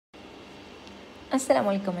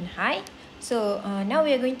Assalamualaikum and hi. So now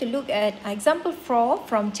we are going to look at example 4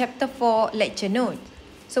 from chapter 4 lecture note.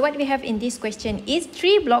 So what we have in this question is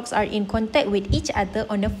 3 blocks are in contact with each other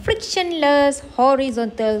on a frictionless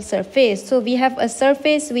horizontal surface. So we have a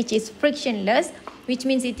surface which is frictionless, which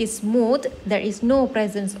means it is smooth. There is no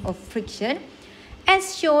presence of friction.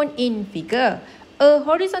 As shown in figure, a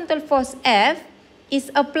horizontal force F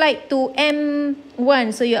is applied to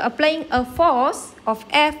M1. So you're applying a force of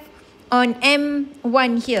F on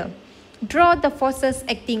M1 here. Draw the forces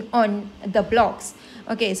acting on the blocks.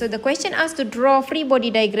 Okay, so the question asks to draw free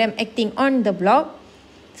body diagram acting on the block.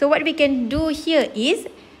 So what we can do here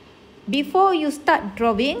is, before you start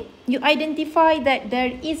drawing, you identify that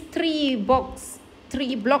there is three blocks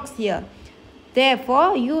here.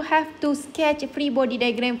 Therefore, you have to sketch a free body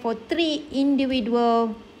diagram for 3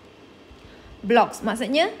 individual blocks.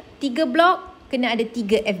 Maksudnya, 3 blok kena ada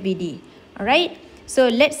 3 FBD. Alright? So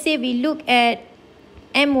let's say we look at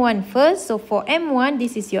M1 first. So for M1,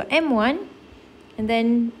 this is your M1. And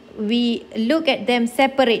then we look at them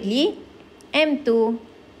separately. M2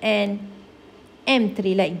 and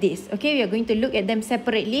M3 like this. Okay, we are going to look at them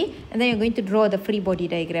separately. And then you're going to draw the free body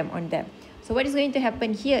diagram on them. So what is going to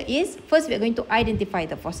happen here is, first we are going to identify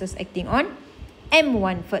the forces acting on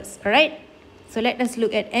M1 first. Alright? So let us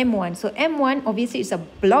look at M1. So M1 obviously is a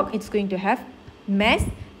block. It's going to have mass.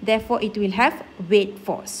 Therefore, it will have weight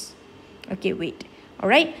force. Okay, weight.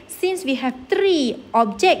 Alright. Since we have 3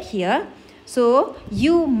 objects here, so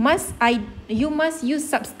you must use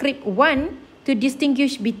subscript 1 to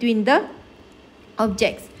distinguish between the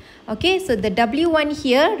objects. Okay, so the W1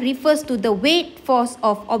 here refers to the weight force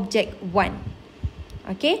of object 1.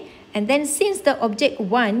 Okay, and then since the object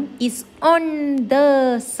 1 is on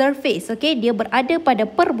the surface, okay, dia berada pada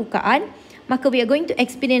permukaan, maka we are going to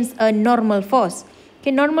experience a normal force. Okay,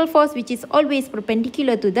 normal force which is always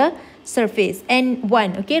perpendicular to the surface. And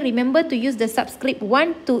 1, okay, remember to use the subscript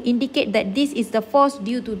 1 to indicate that this is the force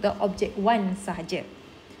due to the object 1 sahaja.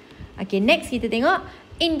 Okay, next kita tengok.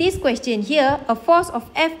 In this question here, a force of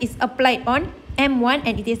F is applied on M1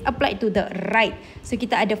 and it is applied to the right. So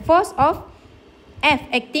kita ada force of F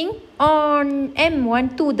acting on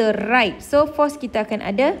M1 to the right. So force kita akan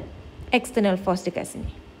ada external force dekat sini,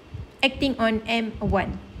 acting on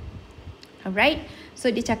M1. Alright. So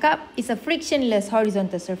dia cakap it's a frictionless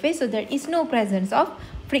horizontal surface, so there is no presence of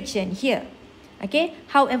friction here. Okay.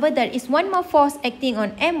 However, there is one more force acting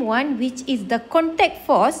on M1, which is the contact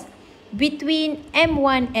force between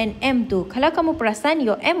M1 and M2. Kalau kamu perasan,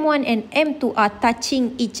 your M1 and M2 are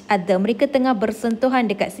touching each other. Mereka tengah bersentuhan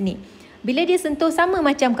dekat sini. Bila dia sentuh, sama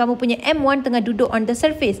macam kamu punya M1 tengah duduk on the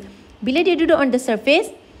surface. Bila dia duduk on the surface,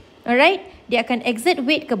 alright, dia akan exert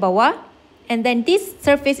weight ke bawah, and then this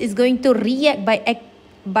surface is going to react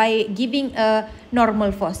by giving a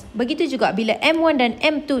normal force. Begitu juga bila M1 dan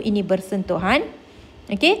M2 ini bersentuhan,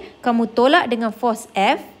 okay, kamu tolak dengan force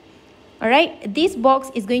F, alright, this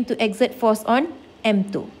box is going to exert force on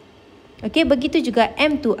M2. Okay, begitu juga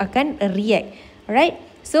M2 akan react. Alright,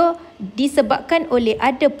 so disebabkan oleh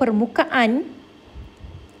ada permukaan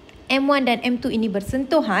M1 dan M2 ini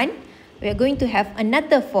bersentuhan, we are going to have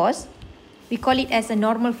another force. We call it as a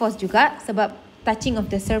normal force juga sebab touching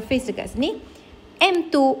of the surface dekat sini.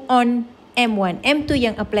 M2 on M1. M2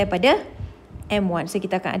 yang apply pada M1. So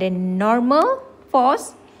kita akan ada normal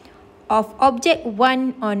force of object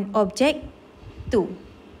 1 on object 2.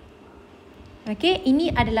 Okay,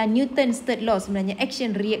 ini adalah Newton's third law sebenarnya,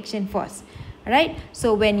 action reaction force. Alright,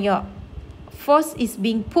 so when your force is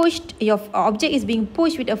being pushed, your object is being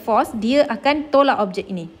pushed with a force, dia akan tolak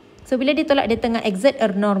objek ini. So bila dia tolak, dia tengah exert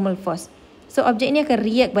a normal force. So objek ini akan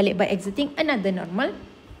react balik by exerting another normal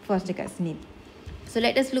force dekat sini. So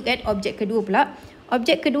let us look at objek kedua pula.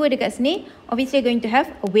 Objek kedua dekat sini, obviously going to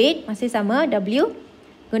have a weight, masih sama, W,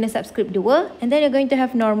 guna subscript 2, and then you're going to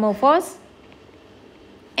have normal force,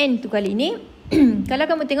 N2 kali ini. Kalau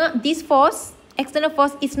kamu tengok, this force, external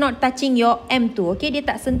force is not touching your M2, okay, dia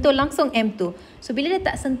tak sentuh langsung M2. So bila dia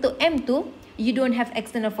tak sentuh M2, you don't have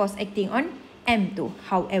external force acting on M2.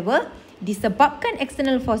 However, disebabkan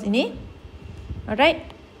external force ini, alright,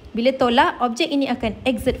 bila tolak, objek ini akan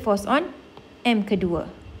exert force on M kedua.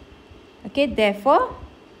 Okay, therefore,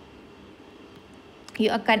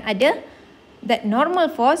 you akan ada that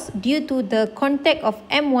normal force due to the contact of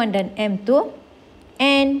M1 dan M2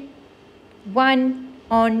 and 1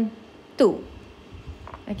 on 2.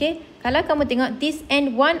 Okay, kalau kamu tengok this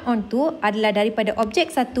and 1 on 2 adalah daripada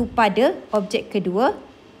objek 1 pada objek kedua.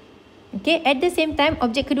 Okay, at the same time,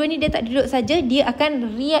 objek kedua ni dia tak duduk saja, dia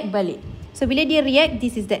akan react balik. So bila dia react,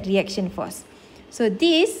 this is that reaction force. So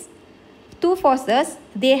these two forces,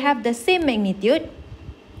 they have the same magnitude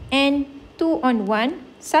and 2 on 1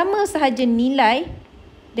 sama sahaja nilai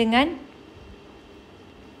dengan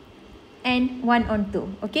and 1 on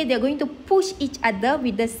 2. Okay, they are going to push each other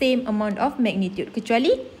with the same amount of magnitude.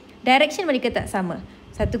 Kecuali direction mereka tak sama.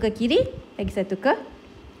 Satu ke kiri, lagi satu ke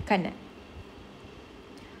kanan.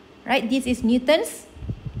 Right, this is Newton's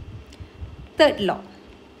third law.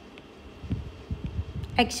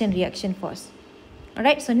 Action reaction force.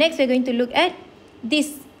 Alright, so next we're going to look at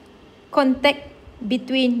this contact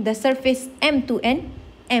between the surface M2 and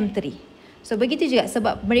M3. So begitu juga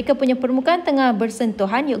sebab mereka punya permukaan tengah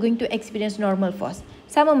bersentuhan, you're going to experience normal force.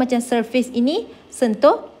 Sama macam surface ini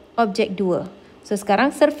sentuh objek 2. So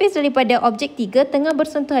sekarang surface daripada objek 3 tengah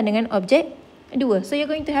bersentuhan dengan objek 2. So you're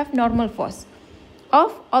going to have normal force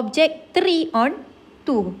of objek 3 on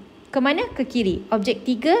 2. Ke mana? Ke kiri. Objek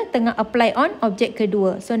 3 tengah apply on objek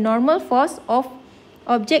kedua. So normal force of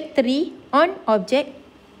objek 3 on objek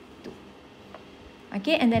 2.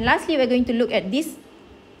 Okay, and then lastly we're going to look at this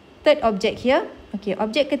third object here. Okay,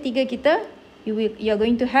 objek ketiga kita, you're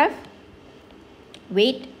going to have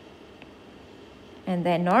weight and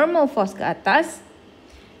then normal force ke atas.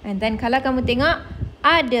 And then kalau kamu tengok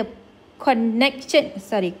ada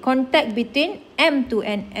contact between M2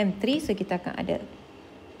 and M3, so kita akan ada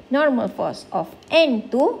normal force of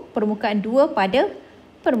N2, permukaan 2 pada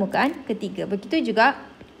permukaan ketiga. Begitu juga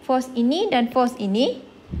force ini dan force ini,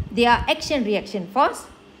 they are action reaction force.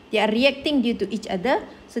 They are reacting due to each other.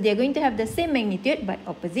 So they are going to have the same magnitude but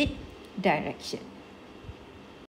opposite direction.